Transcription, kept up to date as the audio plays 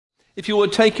If you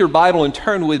would take your Bible and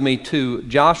turn with me to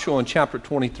Joshua in chapter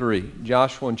 23.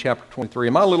 Joshua in chapter 23.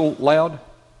 Am I a little loud?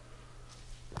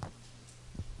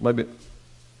 Maybe.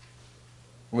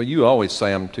 Well, you always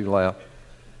say I'm too loud.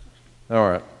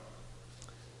 All right.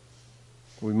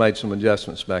 We made some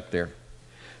adjustments back there.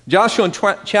 Joshua in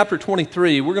chapter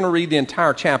 23, we're going to read the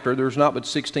entire chapter. There's not but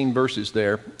 16 verses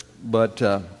there. But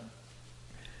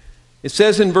it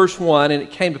says in verse 1, "And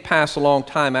it came to pass a long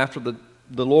time after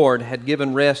the Lord had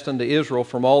given rest unto Israel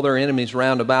from all their enemies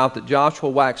round about, that Joshua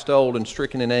waxed old and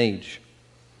stricken in age.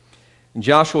 And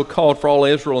Joshua called for all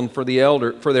Israel and for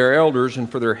their elders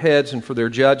and for their heads and for their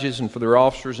judges and for their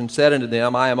officers, and said unto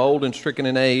them, I am old and stricken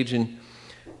in age, and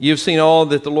ye have seen all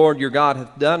that the Lord your God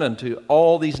hath done unto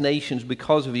all these nations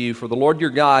because of you. For the Lord your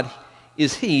God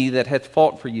is he that hath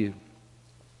fought for you.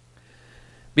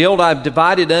 Behold, I have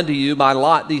divided unto you by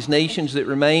lot these nations that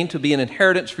remain to be an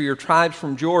inheritance for your tribes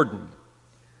from Jordan,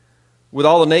 with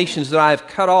all the nations that I have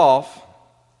cut off,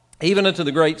 even unto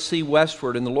the great sea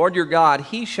westward. And the Lord your God,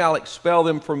 he shall expel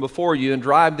them from before you, and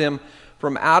drive them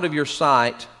from out of your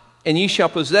sight. And ye shall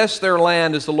possess their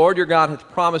land, as the Lord your God hath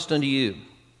promised unto you.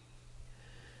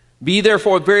 Be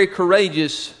therefore very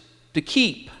courageous to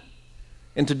keep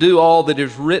and to do all that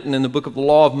is written in the book of the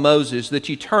law of Moses, that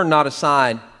ye turn not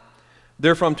aside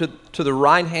therefrom to the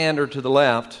right hand or to the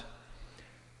left,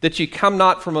 that ye come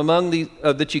not among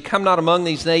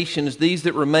these nations, these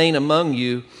that remain among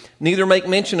you, neither make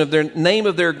mention of their name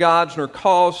of their gods, nor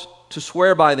cause to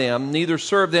swear by them, neither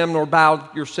serve them, nor bow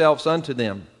yourselves unto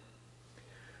them.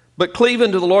 But cleave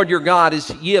unto the Lord your God,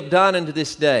 as ye have done unto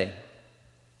this day.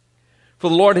 For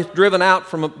the Lord hath driven out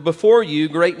from before you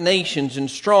great nations and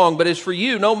strong, but as for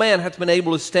you, no man hath been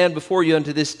able to stand before you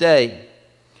unto this day.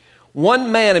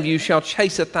 One man of you shall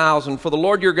chase 1,000, for the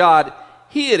Lord your God,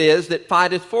 he it is that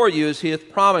fighteth for you, as he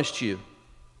hath promised you.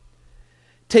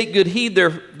 Take good heed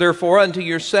therefore unto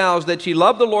yourselves, that ye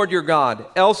love the Lord your God.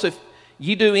 Else if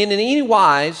ye do in any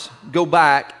wise go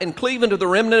back, and cleave unto the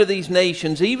remnant of these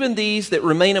nations, even these that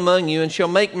remain among you, and shall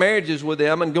make marriages with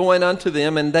them, and go in unto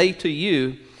them, and they to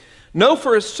you, know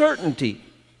for a certainty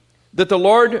that the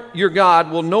Lord your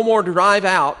God will no more drive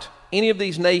out any of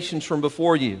these nations from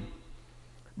before you.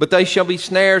 But they shall be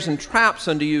snares and traps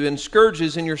unto you, and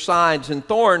scourges in your sides, and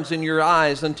thorns in your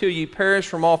eyes, until ye perish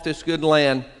from off this good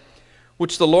land,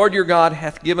 which the Lord your God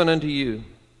hath given unto you.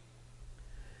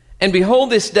 And behold,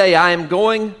 this day I am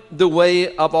going the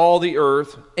way of all the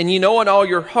earth, and ye know in all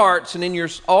your hearts and in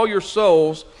all your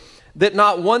souls, that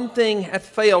not one thing hath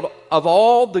failed of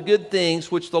all the good things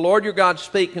which the Lord your God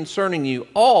spake concerning you.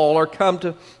 All are come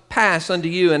to pass unto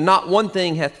you, and not one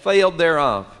thing hath failed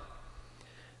thereof.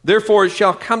 Therefore it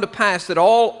shall come to pass that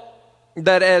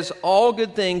as all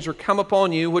good things are come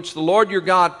upon you, which the Lord your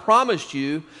God promised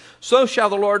you, so shall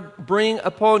the Lord bring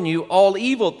upon you all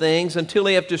evil things, until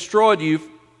he have destroyed you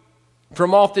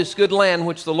from off this good land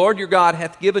which the Lord your God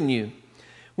hath given you.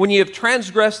 When ye have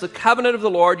transgressed the covenant of the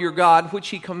Lord your God, which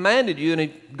he commanded you, and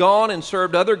have gone and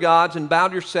served other gods, and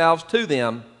bowed yourselves to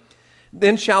them,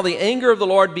 then shall the anger of the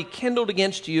Lord be kindled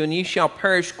against you, and ye shall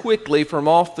perish quickly from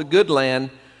off the good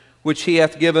land which he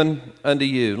hath given unto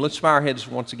you." Let's bow our heads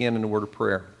once again in a word of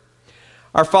prayer.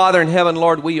 Our Father in heaven,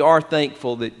 Lord, we are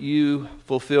thankful that you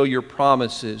fulfill your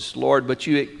promises, Lord, but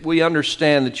we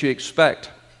understand that you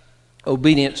expect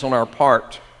obedience on our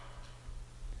part.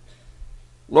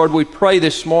 Lord, we pray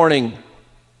this morning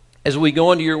as we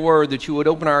go into your word that you would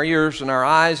open our ears and our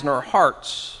eyes and our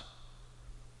hearts,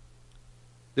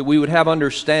 that we would have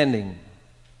understanding.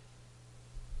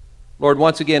 Lord,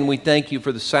 once again, we thank you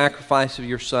for the sacrifice of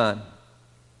your Son,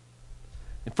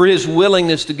 and for his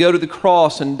willingness to go to the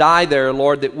cross and die there,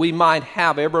 Lord, that we might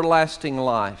have everlasting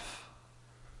life.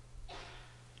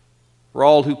 For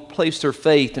all who place their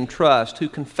faith and trust, who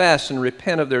confess and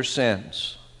repent of their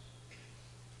sins,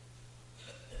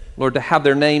 Lord, to have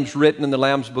their names written in the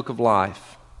Lamb's Book of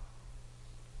Life.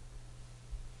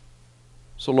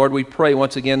 So, Lord, we pray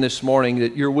once again this morning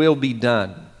that your will be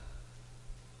done.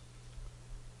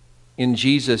 In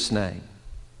Jesus' name,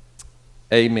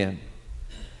 amen.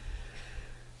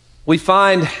 We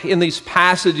find in these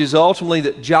passages ultimately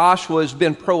that Joshua has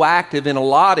been proactive in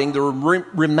allotting the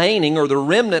remaining or the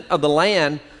remnant of the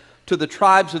land to the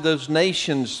tribes of those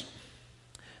nations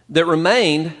that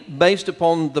remained, based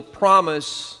upon the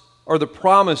promise or the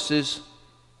promises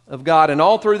of God. And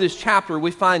all through this chapter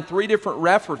we find three different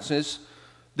references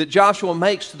that Joshua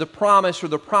makes to the promise or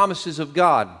the promises of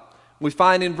God. We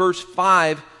find in verse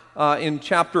 5 in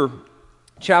chapter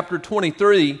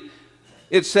 23,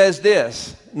 it says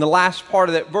this, in the last part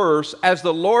of that verse, "As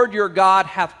the Lord your God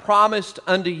hath promised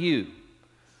unto you."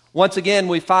 Once again,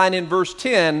 we find in verse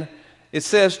 10, it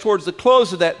says towards the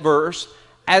close of that verse,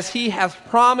 as he hath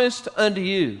promised unto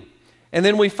you. And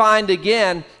then we find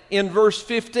again in verse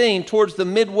 15, towards the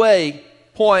midway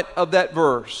point of that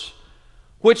verse,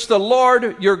 which the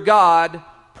Lord your God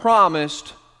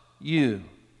promised you.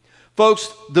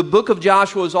 Folks, the book of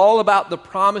Joshua is all about the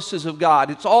promises of God.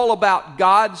 It's all about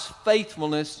God's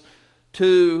faithfulness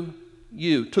to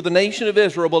you, to the nation of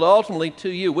Israel, but ultimately to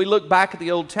you. We look back at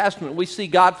the Old Testament, we see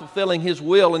God fulfilling His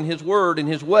will and His word and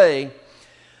His way.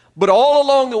 But all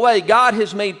along the way, God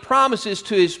has made promises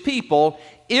to His people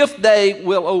if they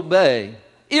will obey,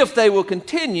 if they will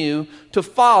continue to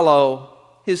follow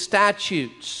His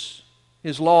statutes,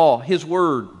 His law, His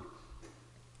word.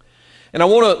 And I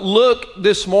want to look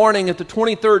this morning at the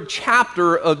 23rd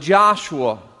chapter of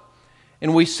Joshua.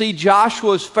 And we see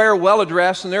Joshua's farewell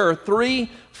address, and there are 3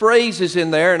 phrases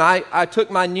in there. And I took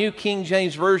my New King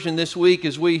James Version this week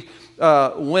as we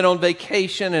went on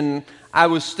vacation, and I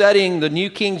was studying the New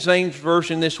King James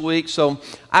Version this week, so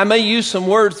I may use some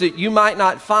words that you might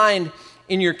not find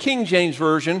in your King James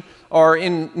Version or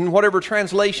in whatever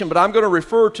translation, but I'm going to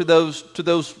refer to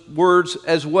those words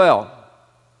as well.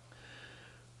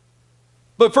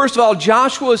 But first of all,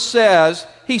 Joshua says,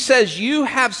 he says, you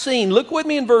have seen, look with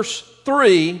me in verse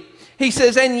 3, he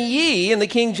says, and ye, in the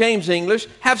King James English,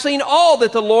 have seen all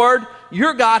that the Lord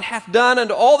your God hath done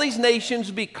unto all these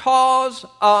nations because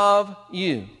of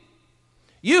you.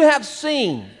 You have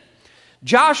seen.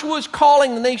 Joshua is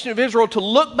calling the nation of Israel to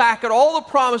look back at all the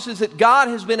promises that God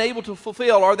has been able to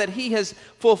fulfill, or that He has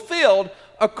fulfilled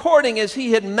according as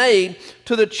He had made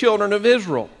to the children of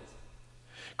Israel.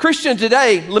 Christian,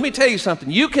 today, let me tell you something.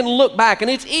 You can look back,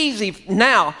 and it's easy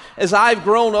now as I've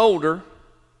grown older.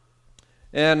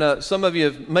 And some of you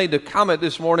have made the comment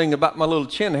this morning about my little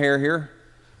chin hair here.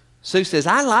 Sue says,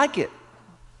 I like it.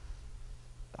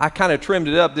 I kind of trimmed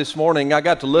it up this morning. I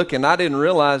got to look, and I didn't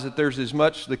realize that there's as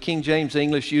much, the King James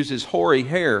English uses hoary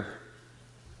hair.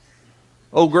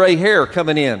 Old gray hair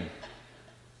coming in.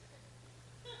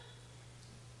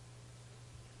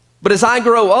 But as I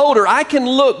grow older, I can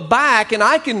look back and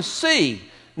I can see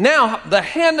now the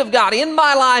hand of God in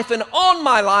my life and on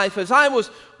my life as I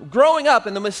was growing up,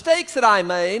 and the mistakes that I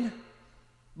made,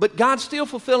 but God's still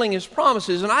fulfilling His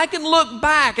promises. And I can look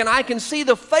back and I can see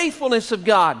the faithfulness of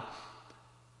God.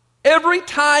 Every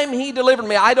time He delivered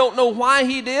me, I don't know why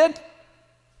He did.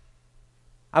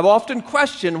 I've often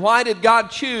questioned, why did God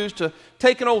choose to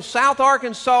take an old South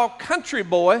Arkansas country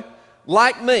boy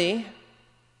like me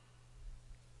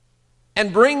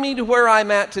and bring me to where I'm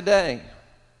at today?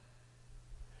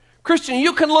 Christian,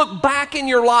 you can look back in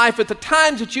your life at the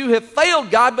times that you have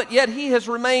failed God, but yet He has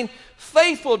remained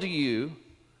faithful to you,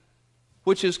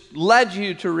 which has led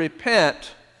you to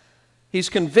repent. He's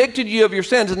convicted you of your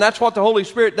sins, and that's what the Holy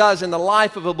Spirit does in the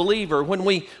life of a believer. When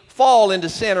we fall into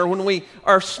sin, or when we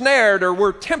are snared, or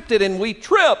we're tempted and we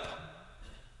trip,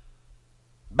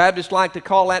 Baptists like to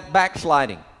call that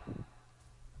backsliding.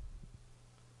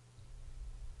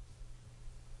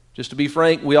 Just to be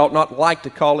frank, we ought not like to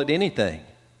call it anything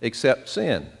except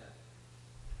sin.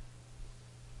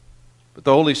 But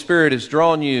the Holy Spirit has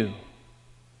drawn you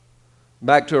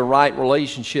back to a right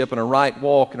relationship and a right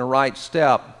walk and a right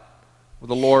step with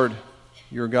the Lord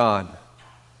your God.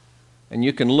 And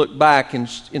you can look back, in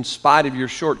spite of your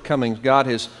shortcomings, God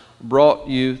has brought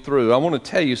you through. I want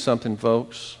to tell you something,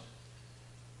 folks.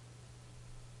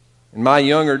 In my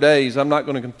younger days, I'm not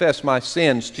going to confess my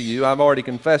sins to you. I've already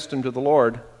confessed them to the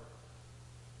Lord.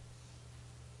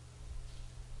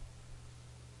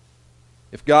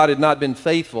 If God had not been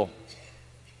faithful,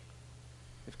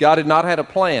 if God had not had a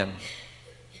plan,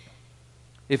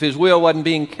 if His will wasn't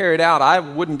being carried out, I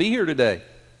wouldn't be here today.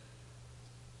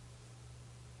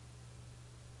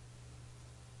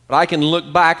 But I can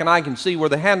look back and I can see where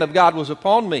the hand of God was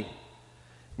upon me.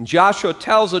 And Joshua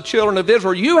tells the children of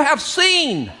Israel, you have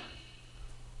seen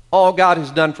all God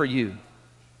has done for you.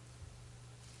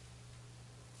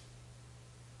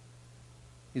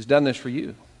 He's done this for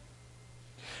you.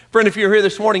 Friend, if you're here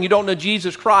this morning, you don't know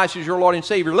Jesus Christ as your Lord and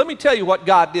Savior, let me tell you what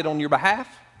God did on your behalf.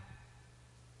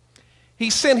 He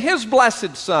sent His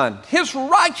blessed Son, His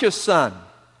righteous Son.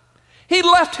 He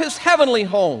left His heavenly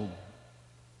home,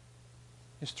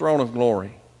 His throne of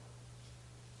glory.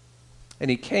 And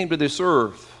He came to this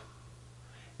earth,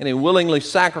 and He willingly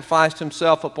sacrificed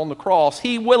Himself upon the cross.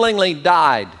 He willingly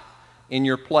died in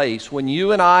your place. When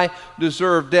you and I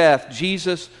deserved death,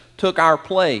 Jesus took our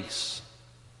place.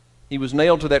 He was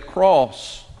nailed to that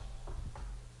cross,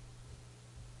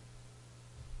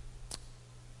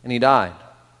 and He died.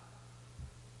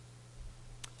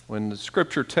 When the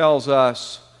Scripture tells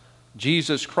us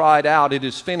Jesus cried out, it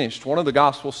is finished. One of the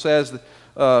Gospels says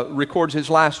records his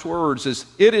last words as,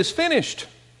 "It is finished."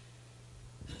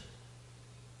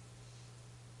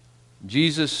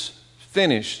 Jesus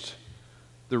finished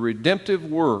the redemptive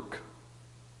work,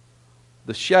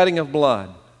 the shedding of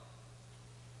blood,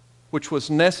 which was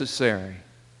necessary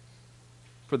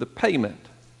for the payment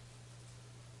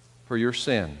for your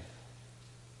sin.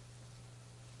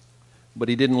 But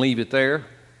he didn't leave it there.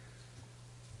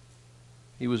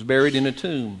 He was buried in a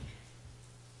tomb.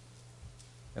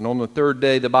 And on the third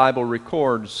day, the Bible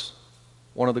records,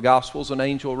 one of the Gospels, an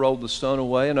angel rolled the stone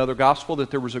away. Another Gospel, that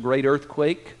there was a great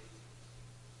earthquake.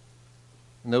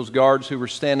 And those guards who were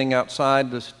standing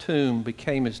outside the tomb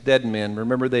became as dead men.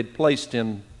 Remember, they'd placed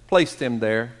him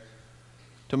there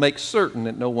to make certain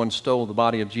that no one stole the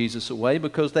body of Jesus away,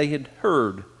 because they had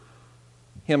heard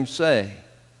him say,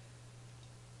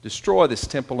 "Destroy this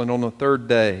temple, and on the third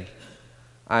day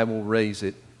I will raise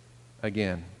it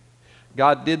again."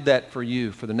 God did that for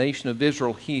you, for the nation of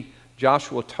Israel.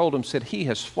 Joshua told him, said, "He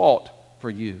has fought for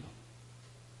you.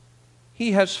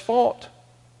 He has fought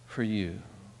for you.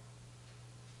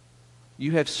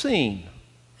 You have seen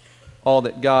all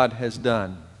that God has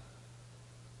done.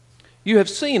 You have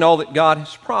seen all that God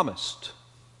has promised."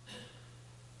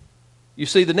 You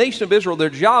see, the nation of Israel, their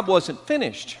job wasn't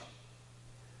finished.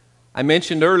 I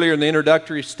mentioned earlier in the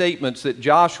introductory statements that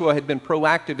Joshua had been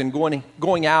proactive in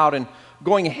going out and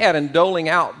going ahead and doling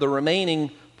out the remaining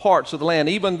parts of the land.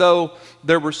 Even though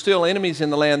there were still enemies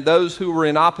in the land, those who were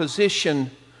in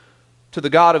opposition to the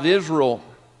God of Israel,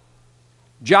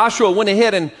 Joshua went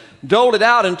ahead and doled it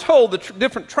out and told the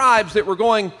different tribes that were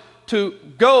going to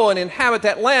go and inhabit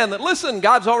that land that, listen,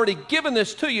 God's already given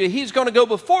this to you. He's going to go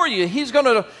before you. He's going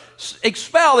to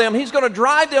expel them. He's going to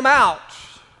drive them out.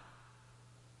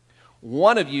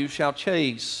 One of you shall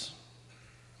chase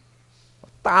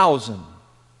 1,000,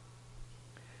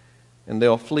 and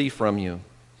they'll flee from you.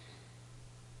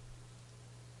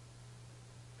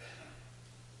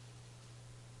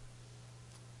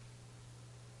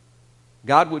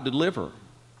 God would deliver,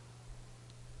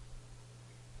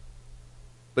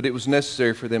 but it was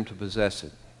necessary for them to possess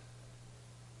it.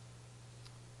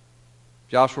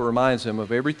 Joshua reminds them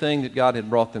of everything that God had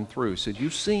brought them through. He said,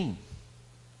 "You've seen.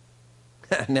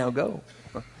 Now go.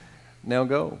 Now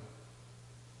go.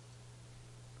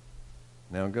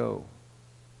 Now go."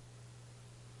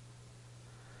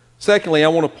 Secondly, I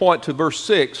want to point to verse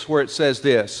 6 where it says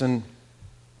this, and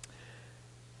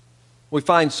we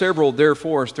find several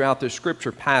therefores throughout this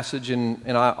scripture passage,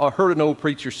 and I heard an old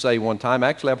preacher say one time,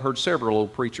 actually I've heard several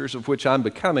old preachers, of which I'm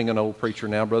becoming an old preacher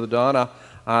now, Brother Don.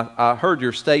 I heard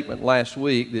your statement last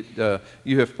week that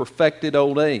you have perfected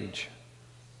old age.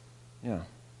 Yeah.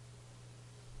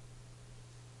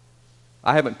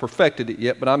 I haven't perfected it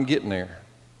yet, but I'm getting there.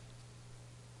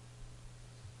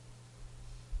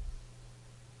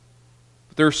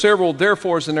 But there are several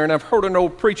therefores in there, and I've heard an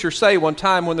old preacher say one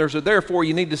time, when there's a therefore,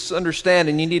 you need to understand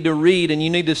and you need to read and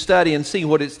you need to study and see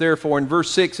what it's there for. In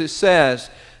verse 6 it says,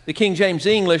 the King James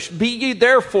English, "Be ye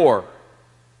therefore.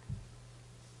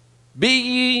 Be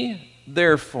ye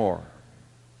therefore."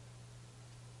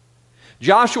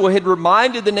 Joshua had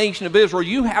reminded the nation of Israel,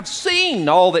 you have seen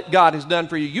all that God has done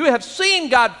for you. You have seen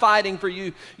God fighting for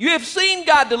you. You have seen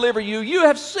God deliver you. You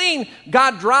have seen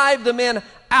God drive the men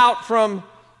out from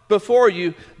before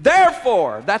you.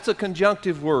 Therefore, that's a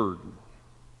conjunctive word.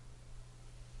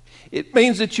 It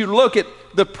means that you look at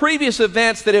the previous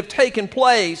events that have taken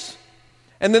place,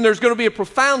 and then there's going to be a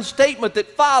profound statement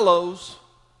that follows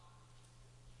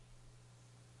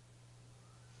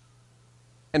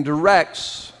and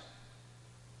directs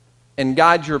and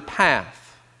guides your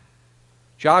path.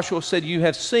 Joshua said, you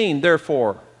have seen,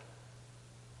 therefore,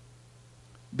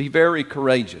 be very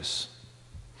courageous.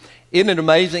 Isn't it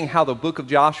amazing how the book of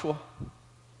Joshua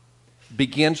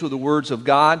begins with the words of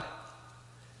God?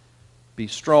 Be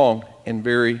strong and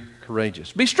very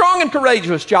courageous. Be strong and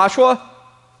courageous, Joshua.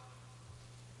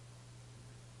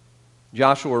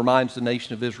 Joshua reminds the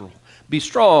nation of Israel, be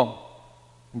strong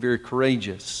and very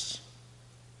courageous.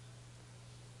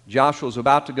 Joshua is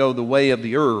about to go the way of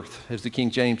the earth, as the King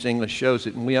James English shows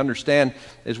it. And we understand,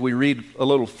 as we read a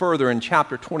little further in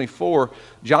chapter 24,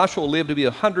 Joshua lived to be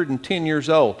 110 years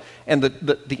old. And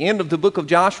the end of the book of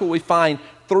Joshua, we find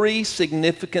 3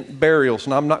 significant burials.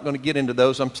 And I'm not going to get into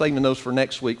those. I'm saving those for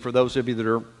next week for those of you that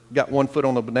are got one foot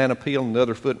on the banana peel and the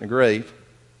other foot in the grave.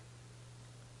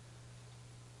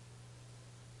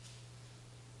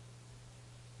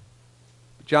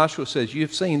 Joshua says, you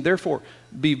have seen, therefore,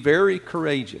 be very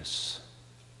courageous.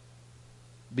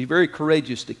 Be very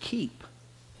courageous to keep.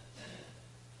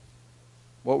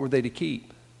 What were they to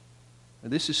keep? Now,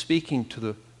 this is speaking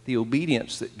to the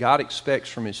obedience that God expects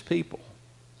from His people.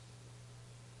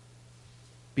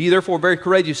 Be therefore very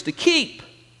courageous to keep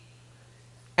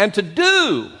and to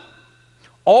do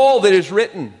all that is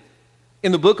written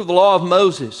in the book of the law of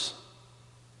Moses.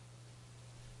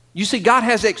 You see, God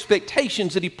has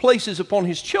expectations that He places upon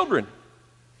His children.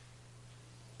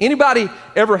 Anybody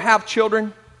ever have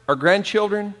children or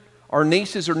grandchildren or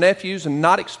nieces or nephews and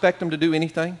not expect them to do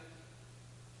anything?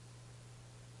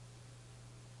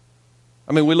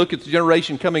 I mean, we look at the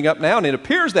generation coming up now and it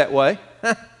appears that way.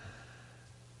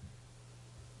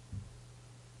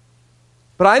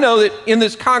 But I know that in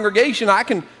this congregation I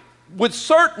can with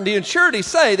certainty and surety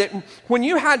say that when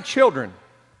you had children,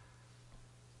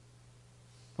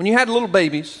 when you had little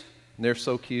babies, and they're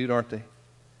so cute, aren't they?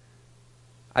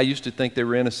 I used to think they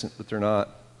were innocent, but they're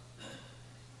not.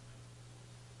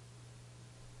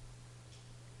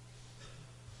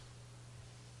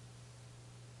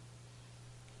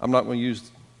 I'm not going to use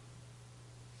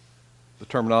the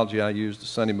terminology I used the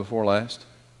Sunday before last.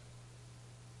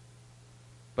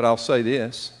 But I'll say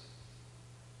this.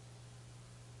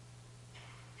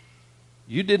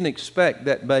 You didn't expect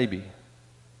that baby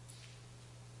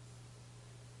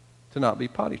to not be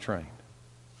potty trained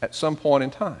at some point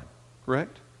in time,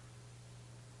 correct?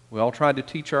 We all tried to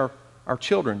teach our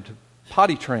children to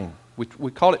potty train. We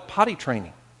call it potty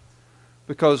training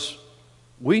because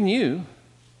we knew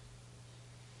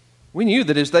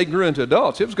that as they grew into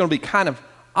adults, it was going to be kind of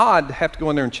odd to have to go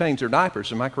in there and change their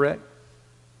diapers. Am I correct?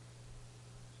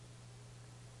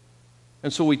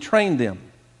 And so we trained them.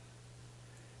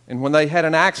 And when they had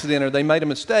an accident or they made a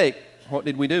mistake, what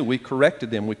did we do? We corrected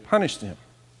them. We punished them.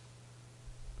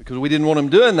 Because we didn't want them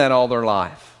doing that all their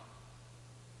life.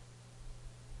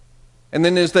 And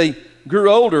then as they grew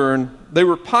older and they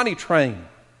were potty trained,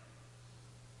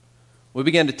 we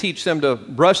began to teach them to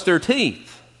brush their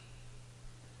teeth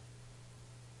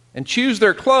and choose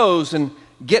their clothes and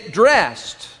get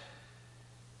dressed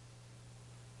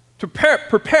to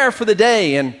prepare for the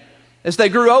day. And as they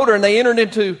grew older and they entered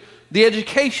into the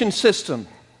education system,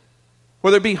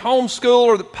 whether it be homeschool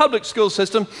or the public school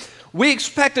system, we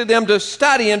expected them to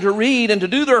study and to read and to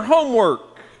do their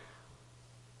homework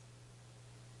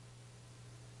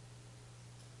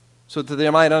so that they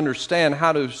might understand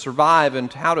how to survive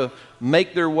and how to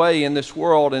make their way in this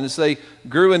world. And as they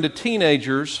grew into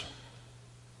teenagers,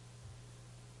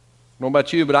 I don't know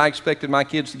about you, but I expected my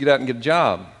kids to get out and get a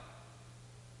job,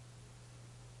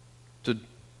 to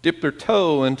dip their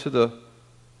toe into the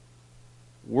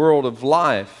world of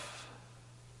life.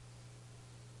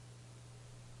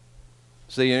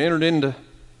 As they entered into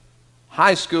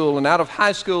high school and out of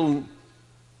high school,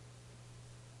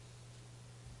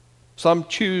 some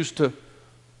choose to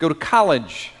go to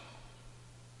college.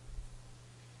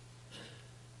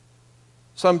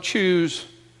 Some choose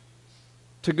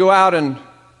to go out and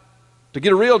to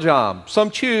get a real job. Some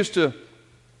choose to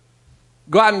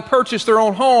go out and purchase their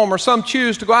own home, or some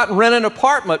choose to go out and rent an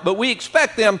apartment, but we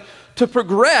expect them to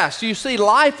progress. You see,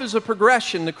 life is a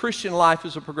progression. The Christian life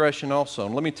is a progression also.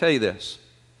 And let me tell you this,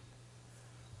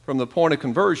 from the point of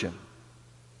conversion,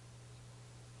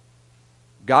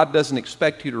 God doesn't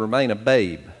expect you to remain a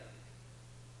babe.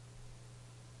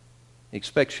 He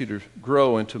expects you to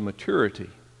grow into maturity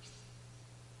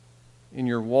in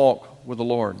your walk with the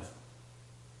Lord.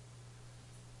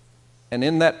 And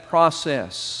in that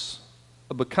process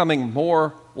of becoming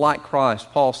more like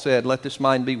Christ, Paul said, let this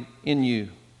mind be in you,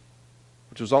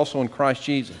 which was also in Christ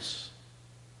Jesus.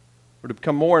 We're to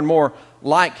become more and more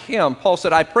like Him. Paul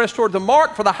said, I press toward the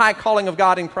mark for the high calling of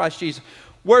God in Christ Jesus.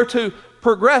 We're to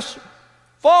progress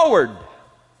forward.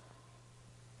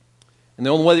 And the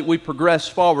only way that we progress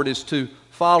forward is to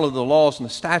follow the laws and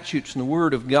the statutes and the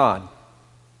Word of God.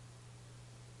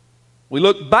 We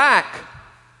look back.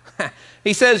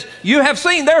 He says, you have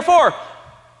seen, therefore,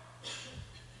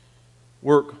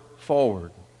 work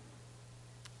forward.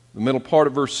 The middle part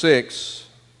of verse 6,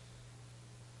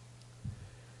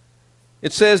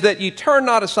 it says that you turn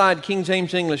not aside, King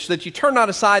James English, that you turn not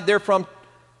aside therefrom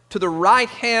to the right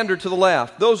hand or to the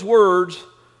left. Those words,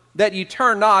 that you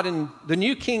turn not, in the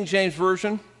New King James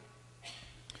Version,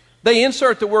 they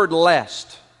insert the word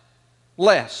lest.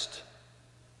 Lest.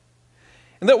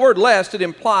 And that word lest, it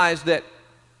implies that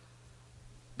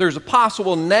there's a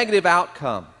possible negative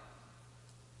outcome.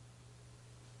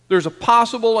 There's a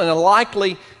possible and a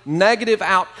likely negative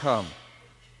outcome.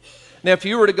 Now, if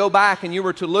you were to go back and you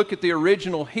were to look at the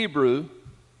original Hebrew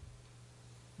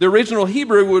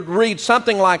would read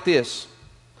something like this.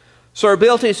 Sir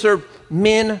Bilti, Sir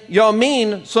Min,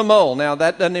 Yamin Samol. Now,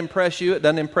 that doesn't impress you. It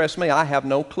doesn't impress me. I have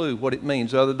no clue what it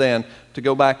means other than to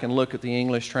go back and look at the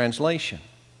English translation.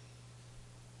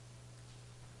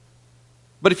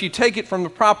 But if you take it from the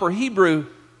proper Hebrew,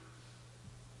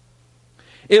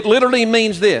 It literally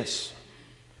means this: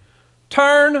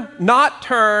 turn, not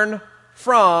turn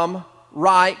from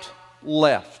right,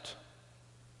 left.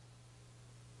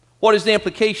 What is the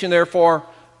implication there for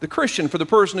the Christian, for the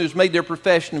person who's made their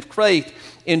profession of faith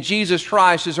in Jesus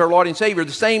Christ as our Lord and Savior?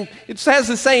 It has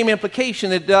the same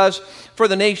implication it does for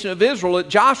the nation of Israel that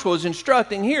Joshua is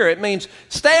instructing here. It means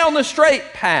stay on the straight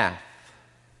path.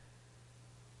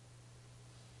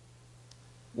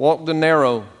 Walk the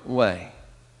narrow way.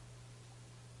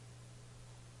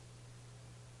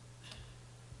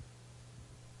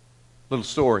 Little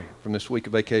story from this week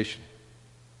of vacation.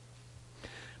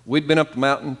 We'd been up the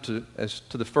mountain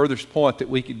to the furthest point that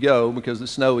we could go because the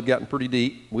snow had gotten pretty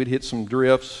deep. We'd hit some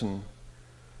drifts, and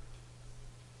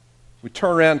we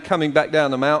turned around coming back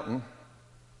down the mountain,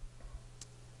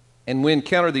 and we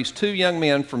encountered these two young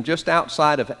men from just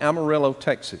outside of Amarillo,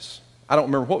 Texas. I don't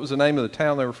remember what was the name of the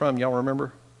town they were from. Y'all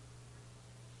remember?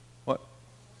 What?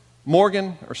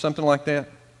 Morgan or something like that?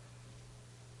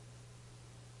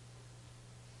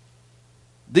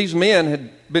 These men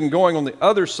had been going on the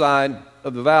other side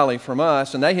of the valley from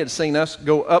us, and they had seen us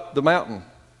go up the mountain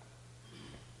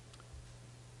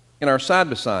in our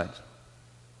side-by-sides.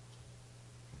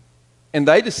 And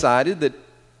they decided that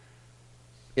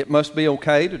it must be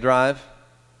okay to drive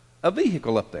a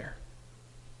vehicle up there,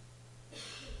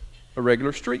 a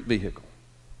regular street vehicle.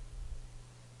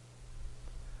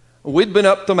 We'd been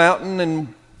up the mountain,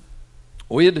 and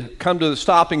we had come to the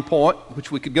stopping point,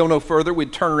 which we could go no further.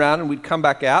 We'd turn around and we'd come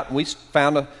back out, and we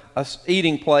found a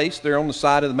eating place there on the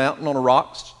side of the mountain on a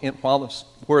rock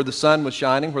where the sun was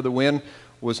shining, where the wind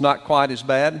was not quite as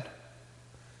bad.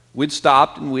 We'd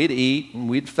stopped and we'd eat and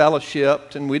we'd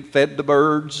fellowshipped and we'd fed the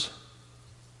birds.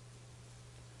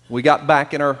 We got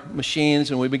back in our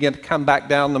machines and we began to come back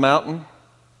down the mountain.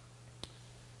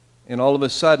 And all of a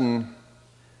sudden,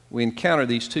 we encountered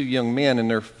these two young men in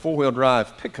their four-wheel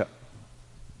drive pickup.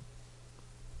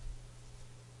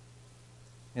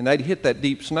 And they'd hit that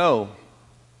deep snow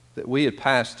that we had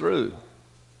passed through.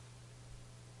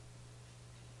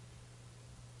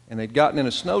 And they'd gotten in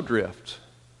a snowdrift,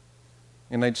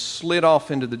 and they'd slid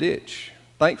off into the ditch.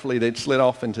 Thankfully, they'd slid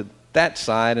off into that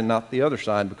side and not the other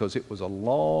side because it was a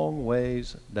long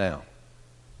ways down.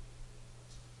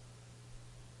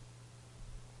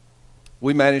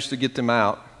 We managed to get them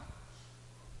out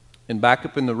and back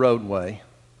up in the roadway,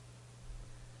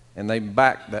 and they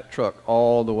backed that truck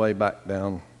all the way back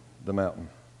down the mountain.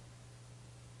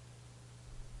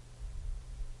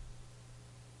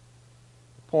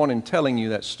 The point in telling you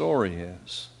that story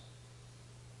is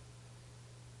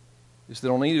that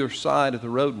on either side of the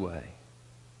roadway,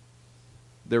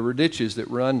 there were ditches that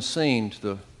were unseen to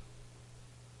the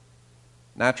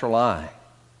natural eye.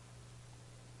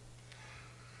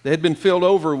 They had been filled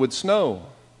over with snow.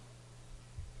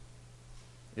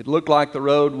 It looked like the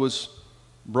road was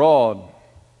broad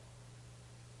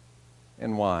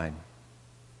and wide.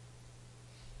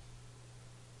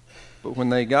 But when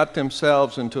they got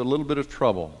themselves into a little bit of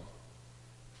trouble,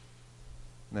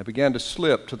 and they began to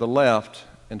slip to the left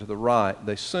and to the right,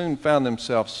 they soon found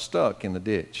themselves stuck in the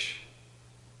ditch,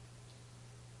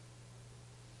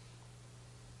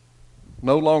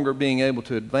 no longer being able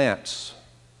to advance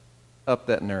up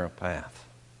that narrow path.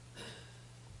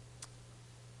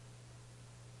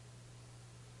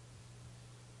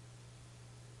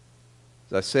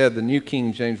 As I said, the New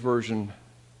King James Version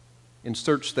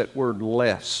inserts that word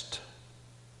lest.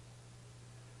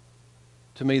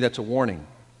 To me, that's a warning.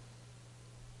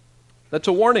 That's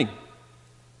a warning.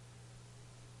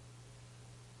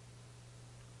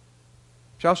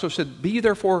 Joshua said, "Be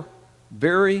therefore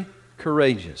very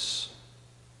courageous."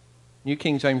 New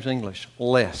King James English,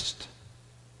 lest.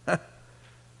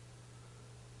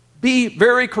 Be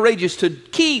very courageous to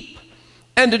keep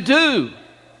and to do.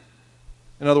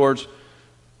 In other words,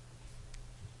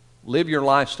 live your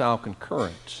lifestyle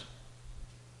concurrent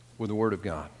with the Word of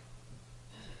God.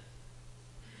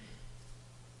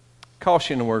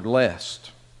 Caution the word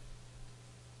lest.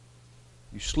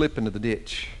 You slip into the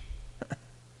ditch.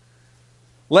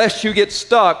 Lest you get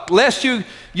stuck. Lest you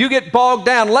get bogged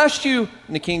down. Lest you,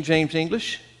 in the King James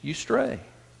English, you stray.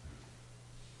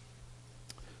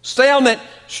 Stay on that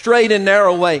straight and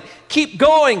narrow way. Keep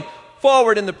going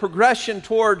forward in the progression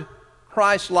toward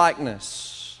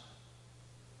Christ-likeness,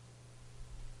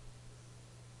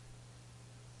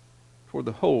 toward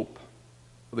the hope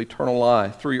of eternal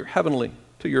life to your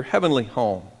heavenly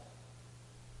home.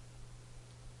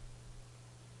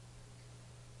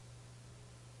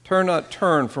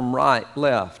 Turn from right,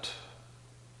 left.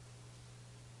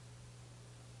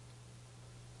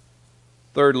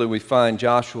 Thirdly, we find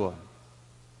Joshua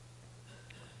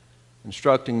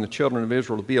instructing the children of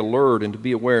Israel to be alert and to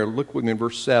be aware. Look with me in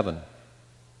verse 7.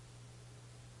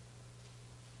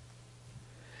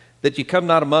 That you come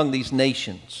not among these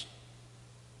nations,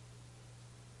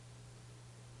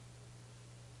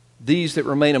 these that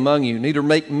remain among you, neither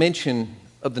make mention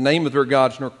of the name of their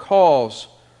gods, nor cause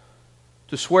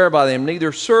to swear by them,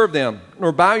 neither serve them,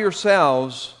 nor bow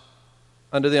yourselves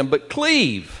unto them, but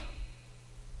cleave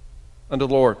unto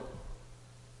the Lord.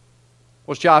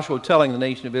 What's Joshua telling the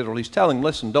nation of Israel? He's telling them,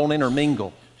 listen, don't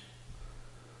intermingle.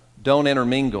 Don't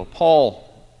intermingle. Paul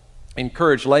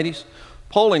encouraged ladies.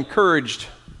 Paul encouraged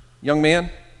young men.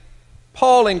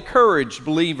 Paul encouraged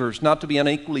believers not to be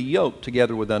unequally yoked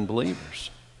together with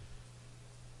unbelievers.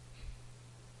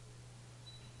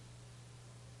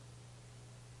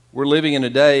 We're living in a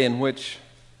day in which,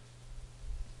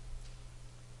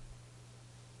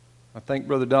 I think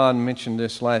Brother Don mentioned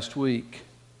this last week,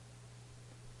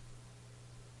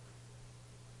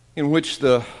 in which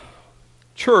the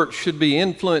church should be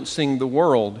influencing the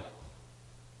world.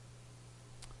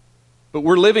 But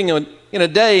we're living in a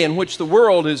day in which the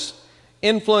world is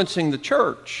influencing the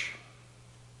church.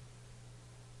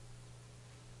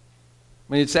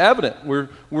 I mean, it's evident.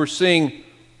 We're seeing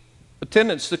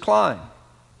attendance decline.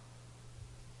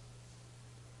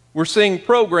 We're seeing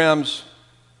programs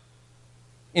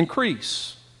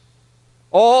increase.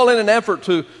 All in an effort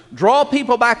to draw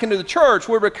people back into the church.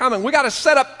 We got to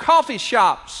set up coffee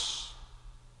shops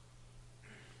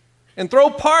and throw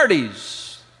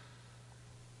parties.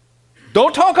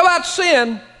 Don't talk about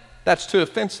sin. That's too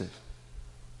offensive.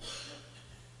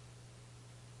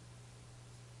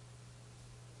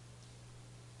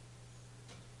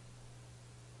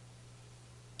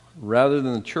 Rather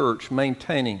than the church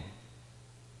maintaining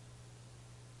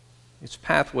its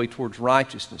pathway towards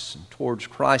righteousness and towards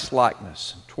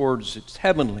Christ-likeness and towards its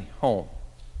heavenly home,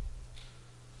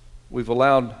 we've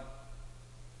allowed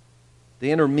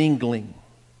the intermingling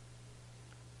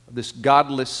of this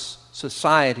godless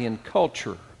society and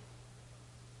culture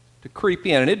to creep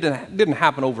in. And it didn't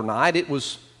happen overnight. It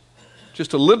was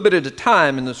just a little bit at a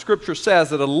time. And the Scripture says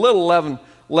that a little leaven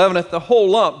leaveneth the whole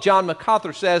lump. John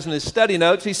MacArthur says in his study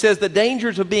notes, he says the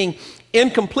dangers of being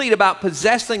incomplete about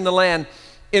possessing the land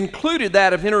included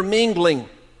that of intermingling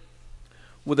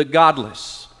with the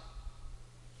godless.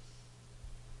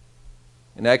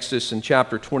 In Exodus in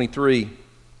chapter 23,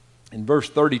 in verse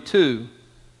 32,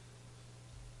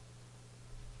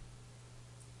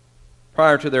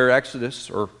 prior to their exodus,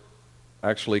 or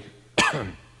actually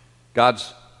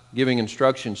God's giving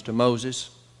instructions to Moses,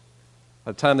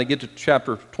 by the time they get to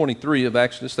chapter 23 of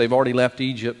Exodus, they've already left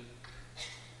Egypt.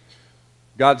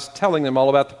 God's telling them all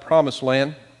about the promised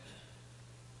land.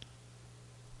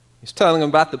 He's telling them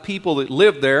about the people that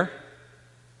live there.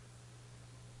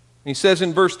 He says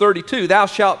in verse 32, thou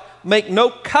shalt make no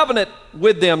covenant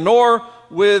with them, nor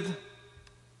with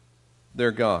their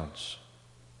gods.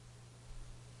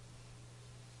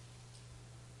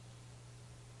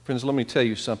 Friends, let me tell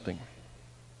you something.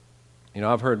 You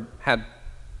know, I've had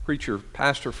preacher,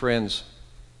 pastor friends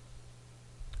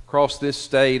across this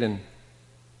state and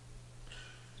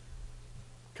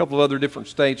a couple of other different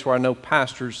states where I know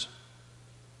pastors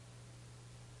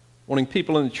wanting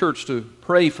people in the church to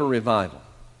pray for revival.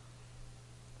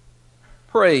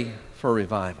 Pray for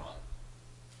revival.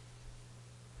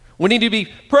 We need to be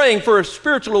praying for a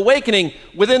spiritual awakening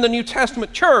within the New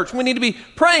Testament church. We need to be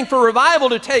praying for revival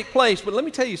to take place. But let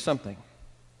me tell you something.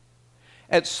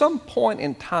 At some point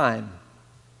in time,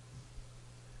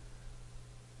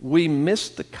 we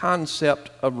missed the concept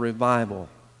of revival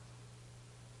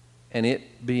and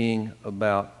it being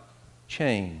about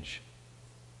change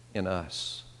in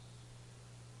us.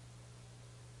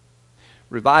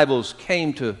 Revivals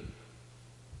came to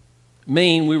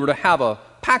mean we were to have a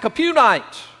pack a pew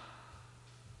night.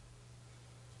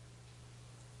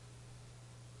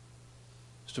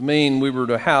 It's to mean we were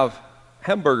to have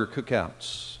hamburger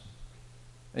cookouts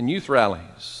and youth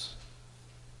rallies,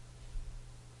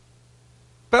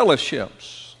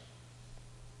 fellowships.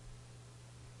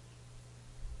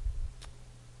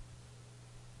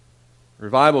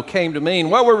 Revival came to mean,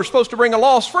 well, we were supposed to bring a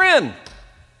lost friend.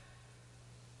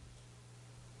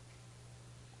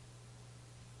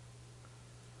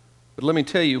 But let me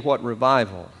tell you what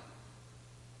revival,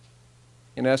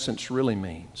 in essence, really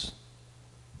means.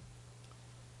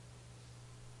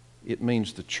 It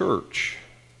means the church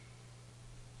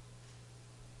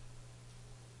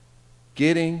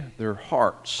getting their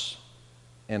hearts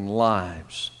and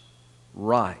lives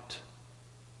right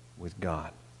with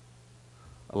God.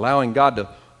 Allowing God to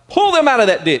pull them out of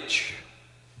that ditch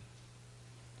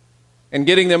and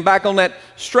getting them back on that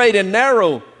straight and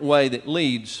narrow way that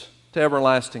leads to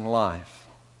everlasting life.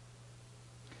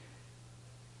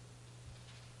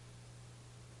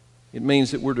 It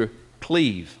means that we're to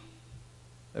cleave.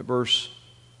 At verse,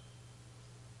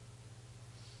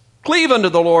 cleave unto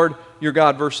the Lord your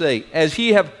God, verse 8, as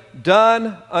ye have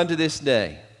done unto this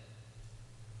day.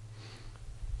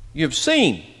 You've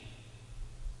seen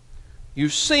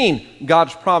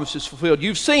God's promises fulfilled.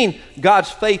 You've seen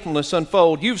God's faithfulness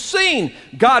unfold. You've seen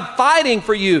God fighting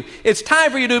for you. It's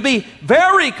time for you to be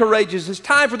very courageous. It's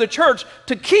time for the church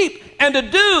to keep and to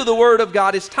do the Word of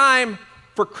God. It's time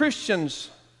for Christians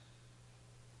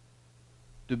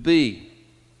to be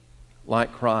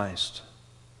like Christ.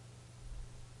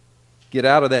 Get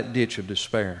out of that ditch of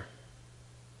despair.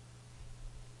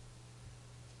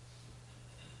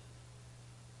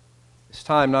 It's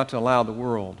time not to allow the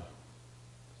world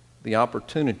the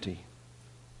opportunity,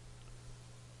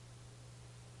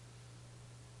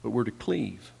 but we're to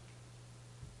cleave.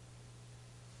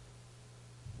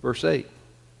 Verse 8.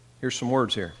 Here's some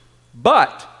words here.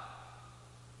 But,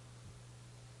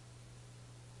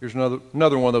 here's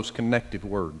another one of those connective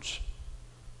words.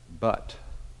 But.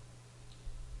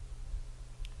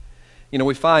 You know,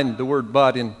 we find the word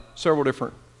but in several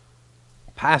different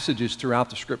passages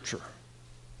throughout the Scripture.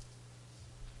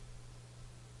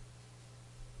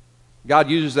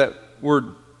 God uses that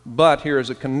word but here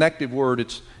as a connective word.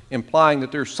 It's implying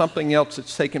that there's something else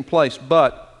that's taken place,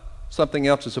 but something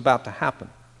else is about to happen.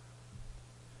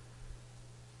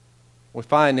 We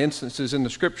find instances in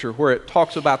the Scripture where it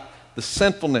talks about the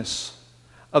sinfulness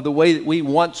of the way that we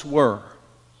once were.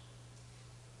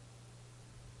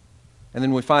 And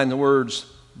then we find the words,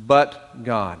 but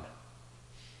God.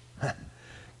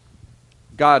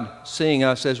 God seeing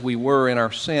us as we were in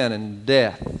our sin and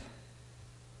death,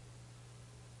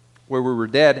 where we were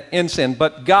dead in sin,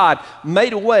 but God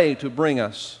made a way to bring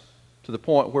us to the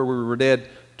point where we were dead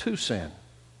to sin,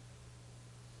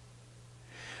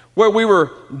 where we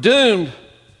were doomed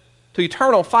to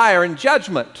eternal fire and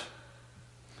judgment.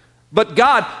 But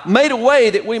God made a way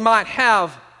that we might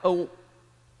have a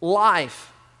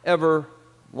life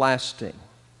everlasting.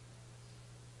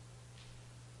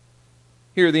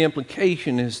 Here the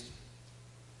implication is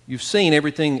you've seen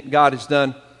everything that God has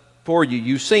done for you.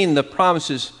 You've seen the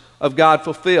promises of God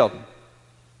fulfilled.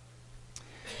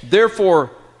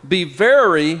 Therefore, be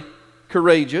very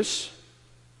courageous,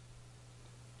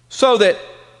 so that,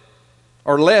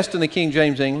 or lest in the King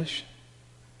James English,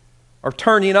 or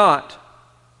turn ye not,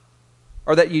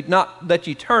 or that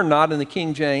ye turn not in the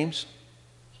King James,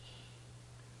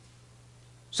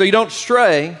 so you don't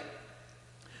stray.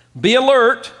 Be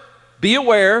alert, be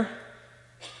aware.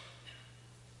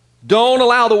 Don't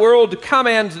allow the world to come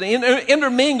and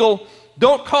intermingle.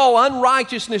 Don't call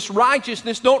unrighteousness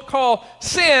righteousness. Don't call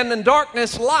sin and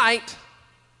darkness light.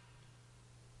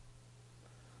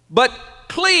 But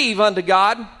cleave unto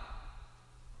God.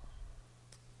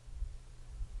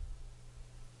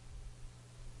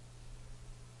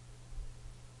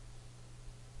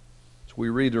 As we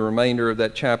read the remainder of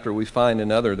that chapter, we find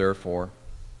another therefore.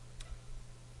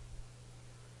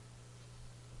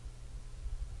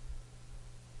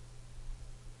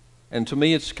 And to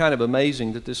me, it's kind of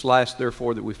amazing that this last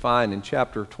therefore that we find in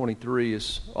chapter 23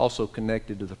 is also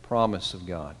connected to the promise of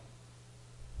God.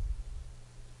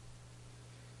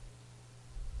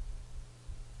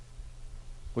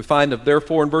 We find of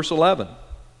therefore in verse 11.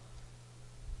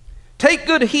 Take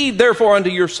good heed therefore unto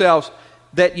yourselves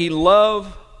that ye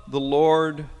love the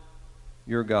Lord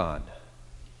your God.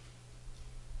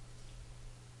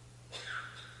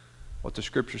 What the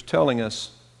Scripture's telling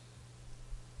us: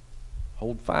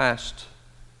 hold fast,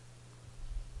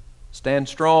 stand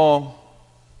strong,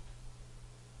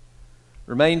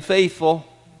 remain faithful.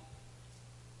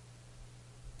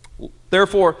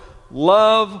 Therefore,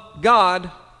 love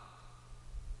God.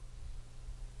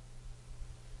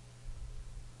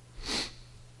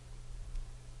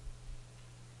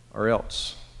 Or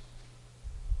else.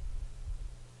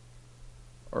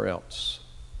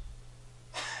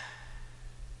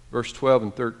 Verse 12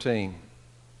 and 13.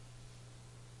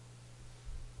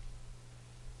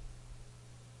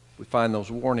 We find those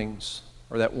warnings,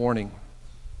 or that warning.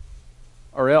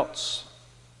 Or else,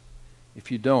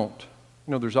 if you don't.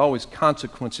 You know, there's always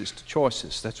consequences to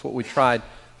choices. That's what we tried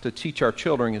to teach our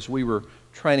children as we were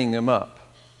training them up.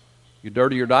 You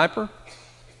dirty your diaper,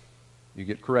 you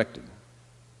get corrected.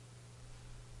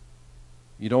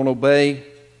 You don't obey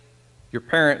your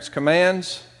parents'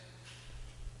 commands,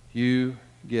 you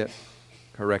get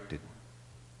corrected.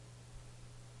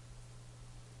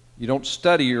 You don't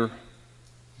study or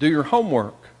do your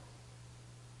homework,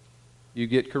 you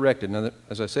get corrected. Now,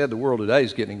 as I said, the world today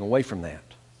is getting away from that.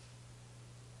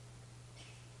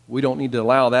 We don't need to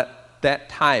allow that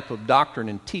type of doctrine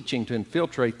and teaching to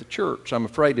infiltrate the church. I'm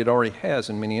afraid it already has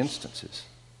in many instances.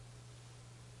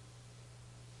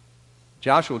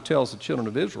 Joshua tells the children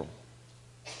of Israel,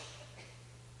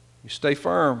 you stay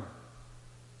firm.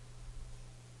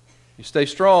 You stay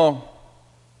strong.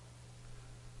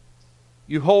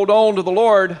 You hold on to the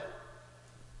Lord.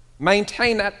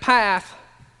 Maintain that path.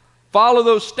 Follow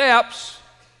those steps,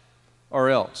 or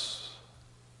else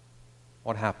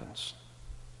what happens?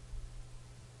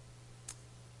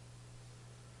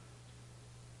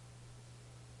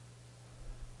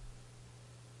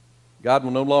 God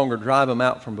will no longer drive them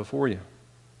out from before you.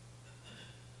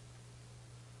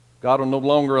 God will no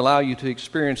longer allow you to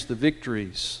experience the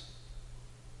victories,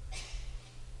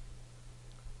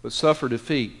 but suffer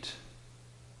defeat.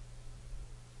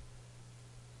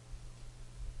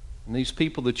 And these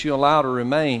people that you allow to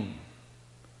remain,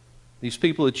 these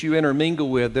people that you intermingle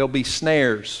with, there'll be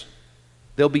snares,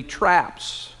 there'll be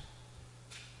traps,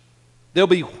 there'll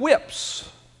be whips,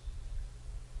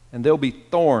 and there'll be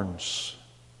thorns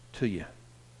to you.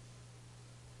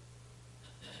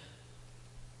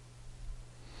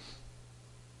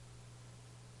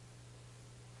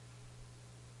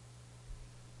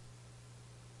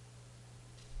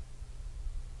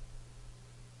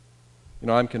 You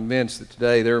know, I'm convinced that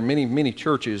today there are many, many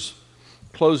churches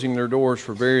closing their doors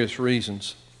for various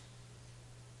reasons.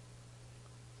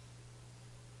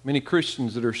 Many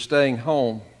Christians that are staying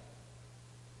home.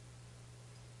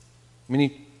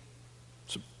 Many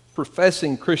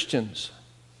professing Christians.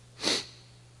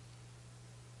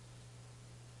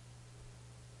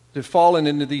 They've fallen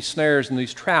into these snares and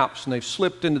these traps, and they've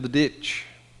slipped into the ditch.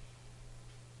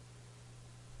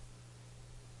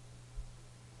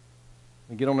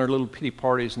 They get on their little pity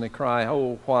parties and they cry,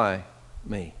 oh, why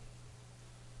me?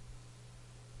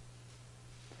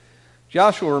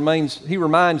 Joshua reminds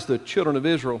the children of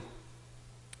Israel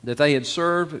that they had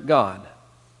served God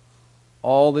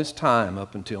all this time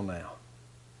up until now.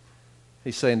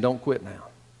 He's saying, don't quit now.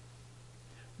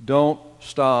 Don't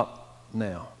stop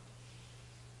now.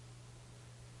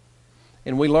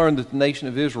 And we learned that the nation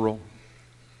of Israel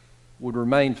would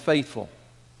remain faithful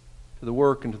to the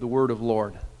work and to the word of the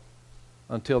Lord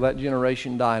until that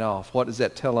generation died off. What does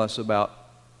that tell us about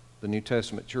the New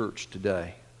Testament church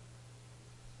today?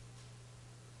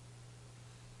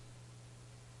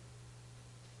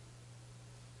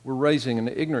 We're raising an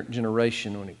ignorant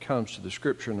generation when it comes to the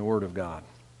Scripture and the Word of God,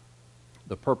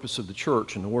 the purpose of the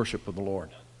church and the worship of the Lord.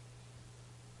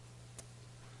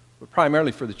 But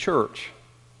primarily for the church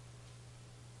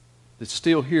that's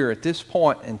still here at this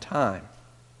point in time.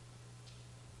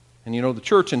 And you know, the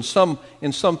church in some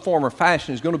form or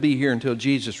fashion is going to be here until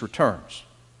Jesus returns.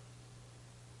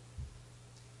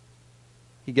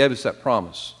 He gave us that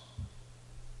promise.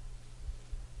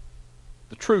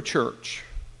 The true church.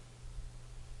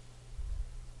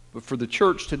 But for the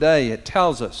church today, it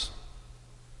tells us,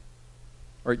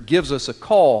 or it gives us a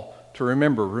call to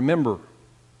remember. Remember,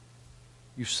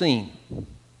 you've seen.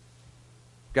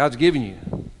 God's given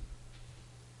you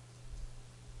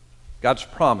God's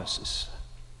promises.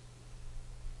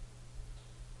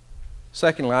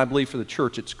 Secondly, I believe for the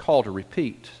church, it's a call to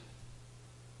repeat.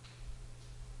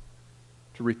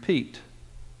 To repeat.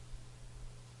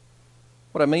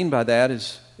 What I mean by that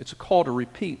is it's a call to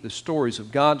repeat the stories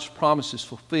of God's promises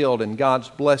fulfilled and God's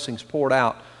blessings poured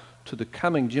out to the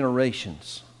coming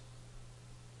generations.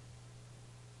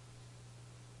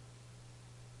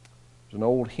 There's an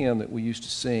old hymn that we used to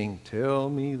sing, tell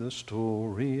me the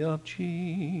story of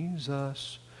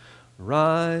Jesus,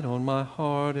 write on my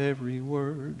heart every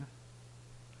word.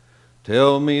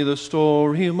 Tell me the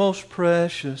story most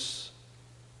precious,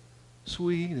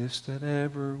 sweetest that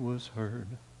ever was heard.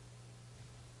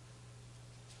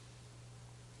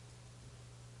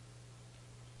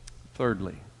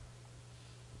 Thirdly,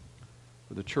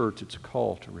 for the church, it's a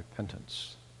call to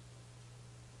repentance.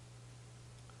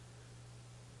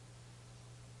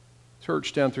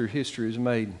 Church down through history has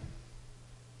made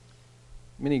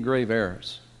many grave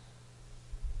errors.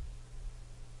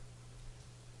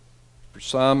 For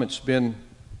some, it's been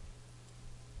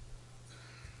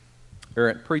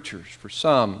errant preachers. For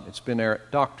some, it's been errant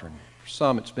doctrine. For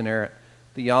some, it's been errant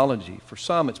theology. For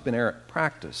some, it's been errant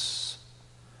practice,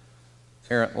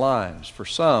 errant lives. For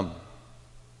some,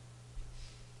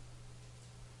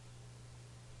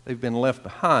 they've been left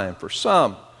behind. For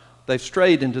some, they've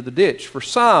strayed into the ditch. For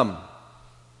some,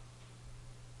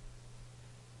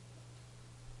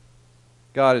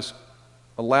 God has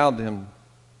allowed them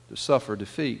to suffer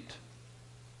defeat.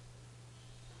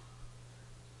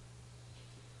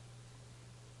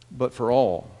 But for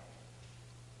all,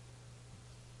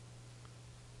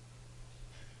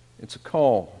 It's a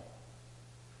call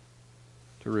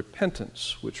to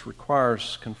repentance, which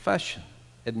requires confession,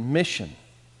 admission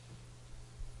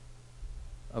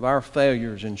of our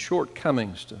failures and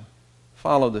shortcomings to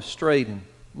follow the straight and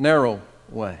narrow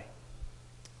way.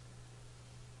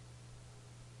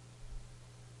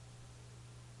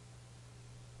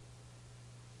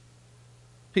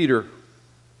 Peter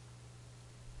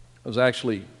was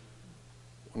actually,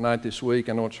 one night this week,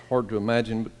 I know it's hard to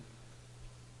imagine, but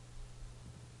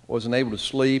wasn't able to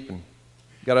sleep and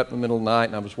got up in the middle of the night,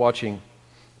 and I was watching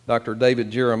Dr. David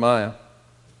Jeremiah.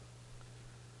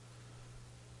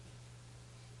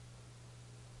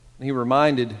 And he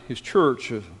reminded his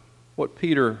church of what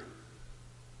Peter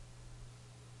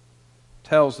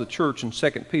tells the church in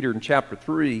 2 Peter in chapter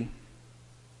 3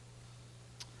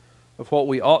 of what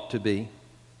we ought to be.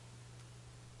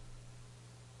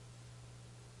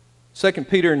 2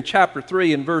 Peter in chapter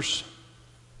 3 in verse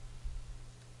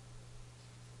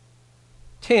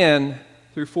 10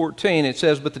 through 14, it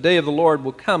says, "But the day of the Lord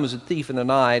will come as a thief in the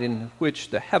night, in which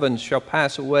the heavens shall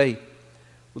pass away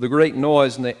with a great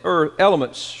noise, and the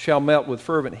elements shall melt with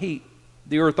fervent heat.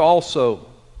 The earth also,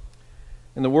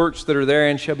 and the works that are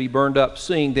therein shall be burned up.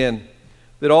 Seeing then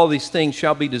that all these things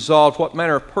shall be dissolved, what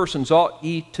manner of persons ought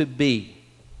ye to be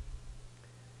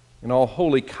in all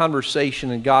holy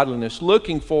conversation and godliness,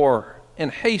 looking for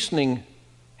and hasting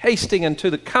unto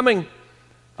the coming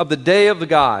of the day of the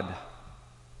God,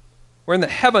 wherein the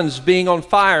heavens being on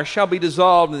fire shall be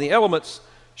dissolved, and the elements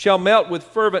shall melt with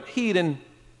fervent heat." In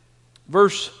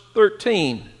verse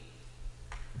 13,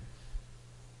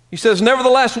 he says,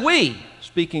 "Nevertheless we,"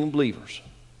 speaking of believers,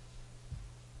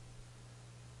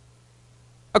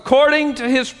 "according to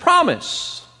his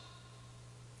promise,"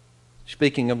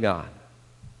 speaking of God,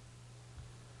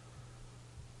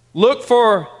 "look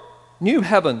for new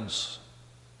heavens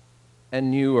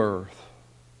and new earth,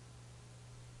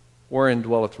 wherein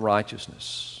dwelleth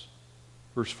righteousness."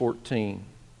 Verse 14,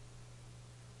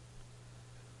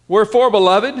 "Wherefore,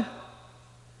 beloved,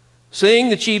 seeing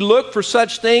that ye look for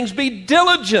such things, be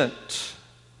diligent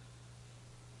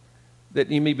that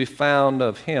ye may be found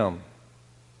of him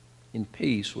in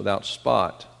peace, without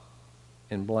spot,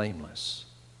 and blameless."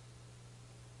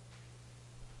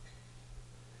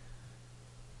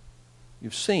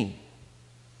 You've seen,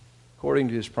 according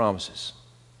to his promises,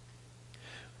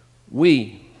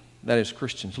 we, that is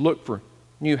Christians, look for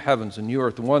new heavens and new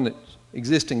earth. The one that's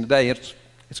existing today, it's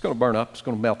going to burn up, it's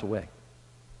going to melt away.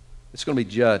 It's going to be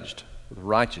judged with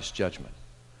righteous judgment.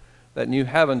 That new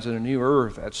heavens and a new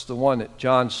earth, that's the one that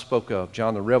John spoke of,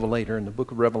 John the Revelator in the book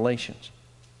of Revelations.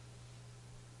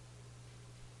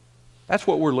 That's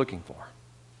what we're looking for.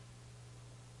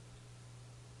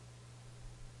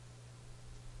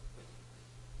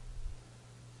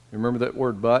 Remember that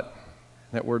word "but,"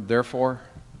 that word "therefore"?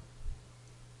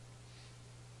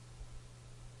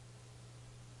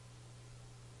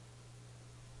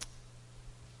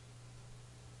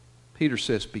 Peter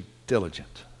says, be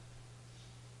diligent.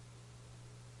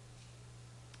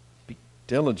 Be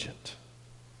diligent.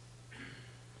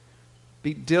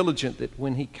 Be diligent that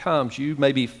when he comes, you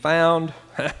may be found,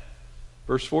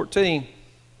 verse 14,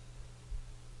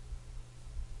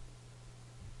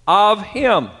 of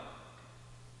him.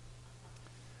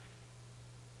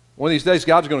 One of these days,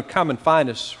 God's going to come and find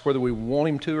us whether we want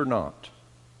him to or not.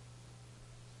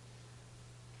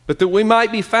 But that we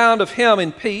might be found of him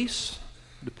in peace,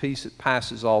 the peace that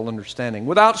passes all understanding,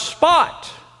 without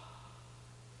spot,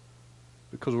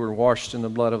 because we're washed in the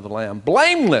blood of the Lamb,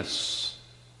 blameless,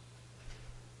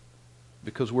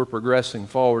 because we're progressing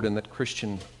forward in that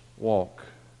Christian walk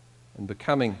and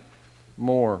becoming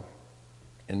more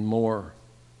and more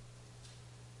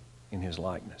in his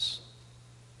likeness.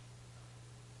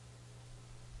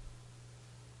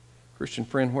 Christian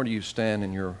friend, where do you stand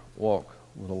in your walk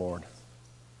with the Lord?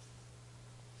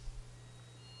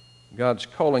 God's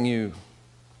calling you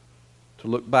to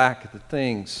look back at the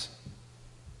things,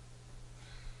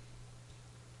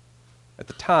 at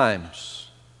the times,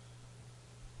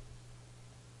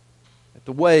 at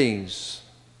the ways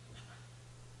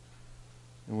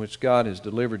in which God has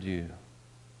delivered you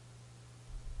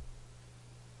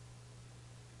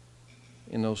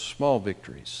in those small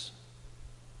victories,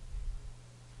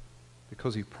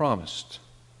 because he promised.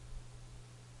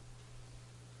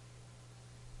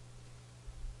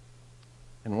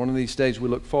 And one of these days we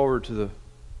look forward to the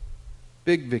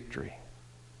big victory.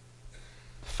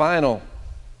 The final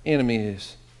enemy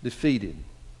is defeated.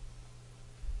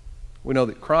 We know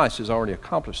that Christ has already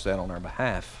accomplished that on our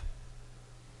behalf.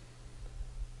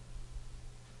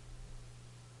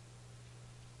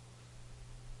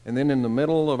 And then in the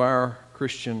middle of our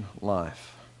Christian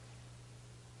life,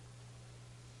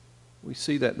 We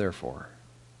see that, therefore.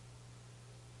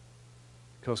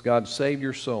 Because God saved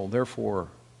your soul, therefore,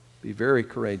 be very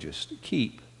courageous to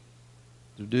keep,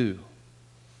 to do,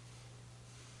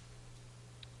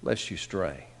 lest you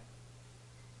stray.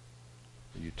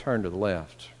 You turn to the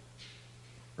left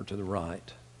or to the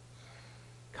right.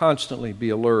 Constantly be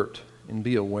alert and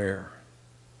be aware.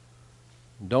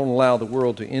 Don't allow the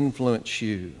world to influence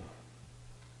you.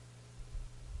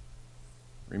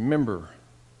 Remember,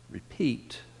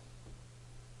 repeat,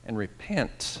 and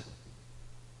repent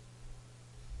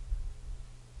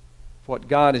for what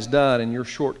God has done in your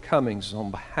shortcomings on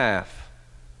behalf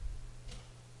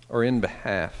or in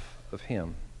behalf of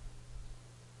Him.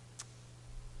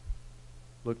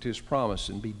 Look to His promise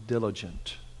and be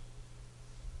diligent.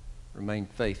 Remain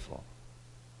faithful.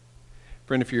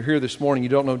 Friend, if you're here this morning, you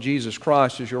don't know Jesus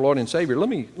Christ as your Lord and Savior, let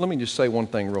me just say one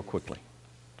thing real quickly.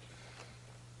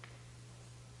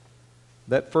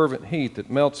 That fervent heat that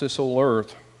melts this whole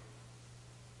earth,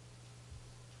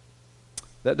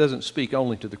 that doesn't speak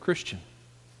only to the Christian.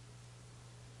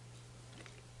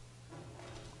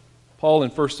 Paul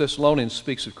in 1 Thessalonians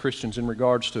speaks of Christians in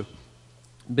regards to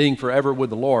being forever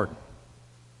with the Lord.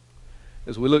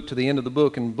 As we look to the end of the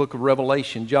book, in the book of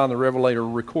Revelation, John the Revelator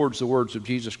records the words of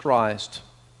Jesus Christ.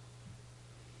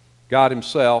 God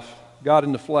Himself, God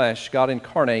in the flesh, God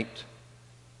incarnate.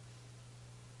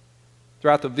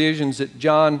 Throughout the visions that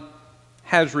John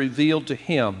has revealed to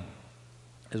him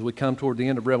as we come toward the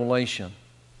end of Revelation,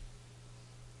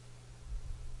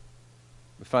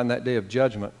 we find that day of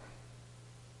judgment.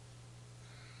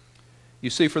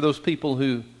 You see, for those people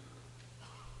who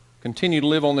continue to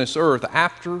live on this earth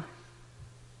after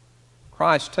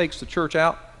Christ takes the church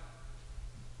out,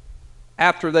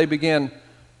 after they begin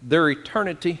their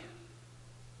eternity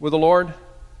with the Lord,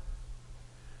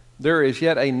 there is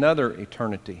yet another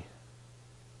eternity.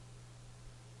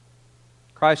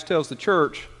 Christ tells the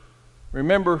church,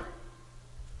 remember,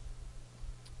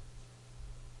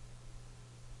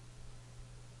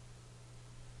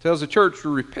 tells the church to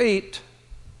repeat.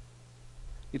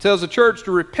 He tells the church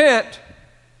to repent.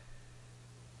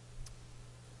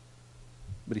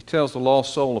 But He tells the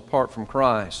lost soul apart from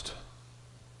Christ,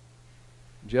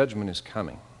 judgment is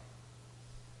coming.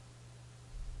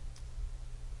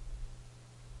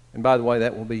 And by the way,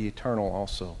 that will be eternal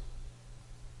also.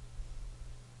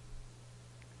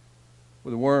 For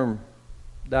the worm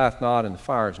dieth not and the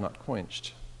fire is not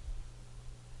quenched.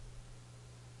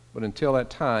 But until that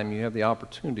time, you have the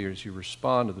opportunity as you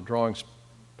respond to the drawing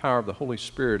power of the Holy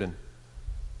Spirit and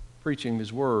preaching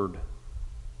His Word,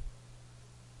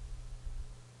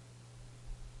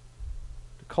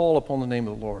 to call upon the name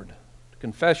of the Lord, to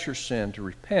confess your sin, to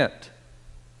repent,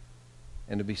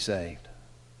 and to be saved.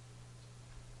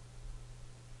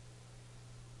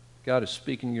 God is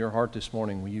speaking to your heart this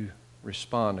morning. Will you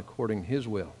respond according to His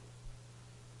will?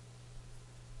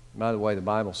 By the way, the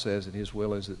Bible says that His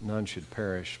will is that none should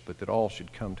perish, but that all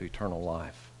should come to eternal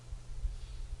life.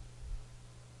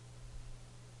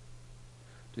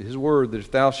 To His word that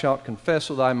if thou shalt confess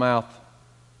with thy mouth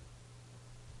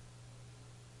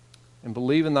and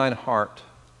believe in thine heart,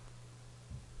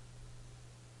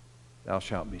 thou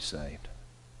shalt be saved.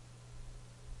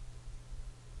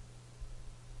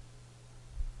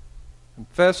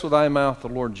 Confess with thy mouth the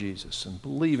Lord Jesus and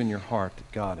believe in your heart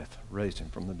that God hath raised Him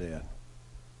from the dead.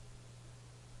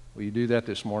 Will you do that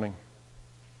this morning?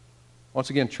 Once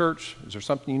again, church, is there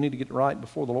something you need to get right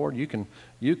before the Lord? You can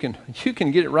get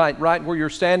it right where you're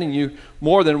standing. You're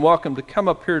more than welcome to come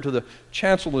up here to the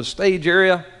chancel, the stage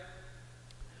area.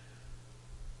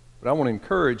 But I want to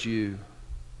encourage you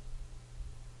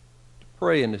to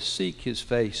pray and to seek His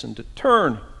face and to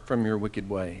turn from your wicked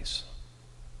ways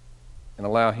and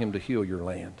allow Him to heal your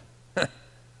land. 1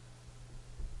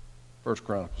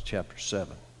 Chronicles chapter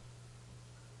 7.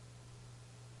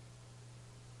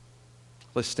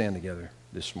 Let's stand together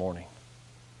this morning.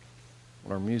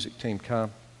 Will our music team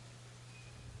come?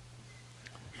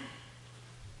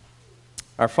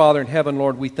 Our Father in heaven,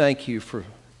 Lord, we thank You for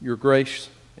Your grace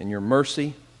and Your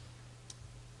mercy.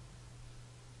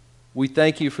 We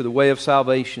thank You for the way of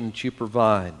salvation that You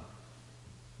provide.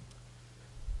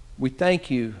 We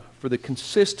thank You for the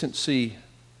consistency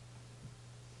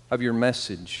of Your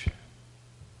message,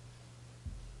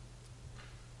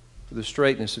 for the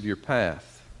straightness of Your path.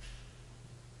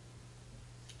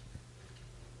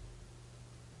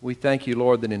 We thank You,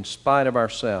 Lord, that in spite of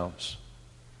ourselves,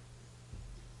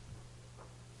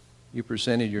 You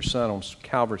presented Your Son on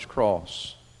Calvary's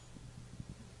cross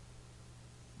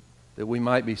that we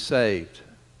might be saved,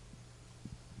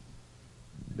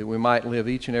 that we might live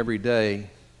each and every day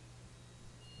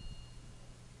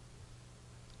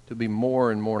to be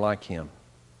more and more like Him.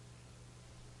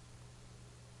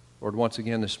 Lord, once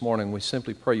again this morning, we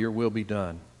simply pray your will be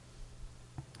done.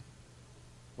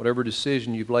 Whatever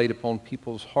decision you've laid upon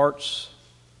people's hearts,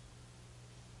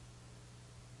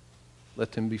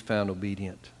 let them be found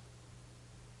obedient.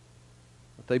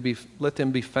 Let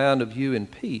them be found of you in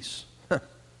peace.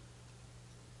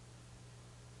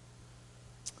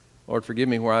 Lord, forgive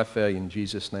me where I fail you. In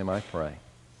Jesus' name I pray.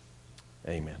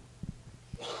 Amen.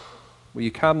 Will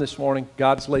you come this morning?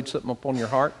 God's laid something upon your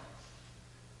heart.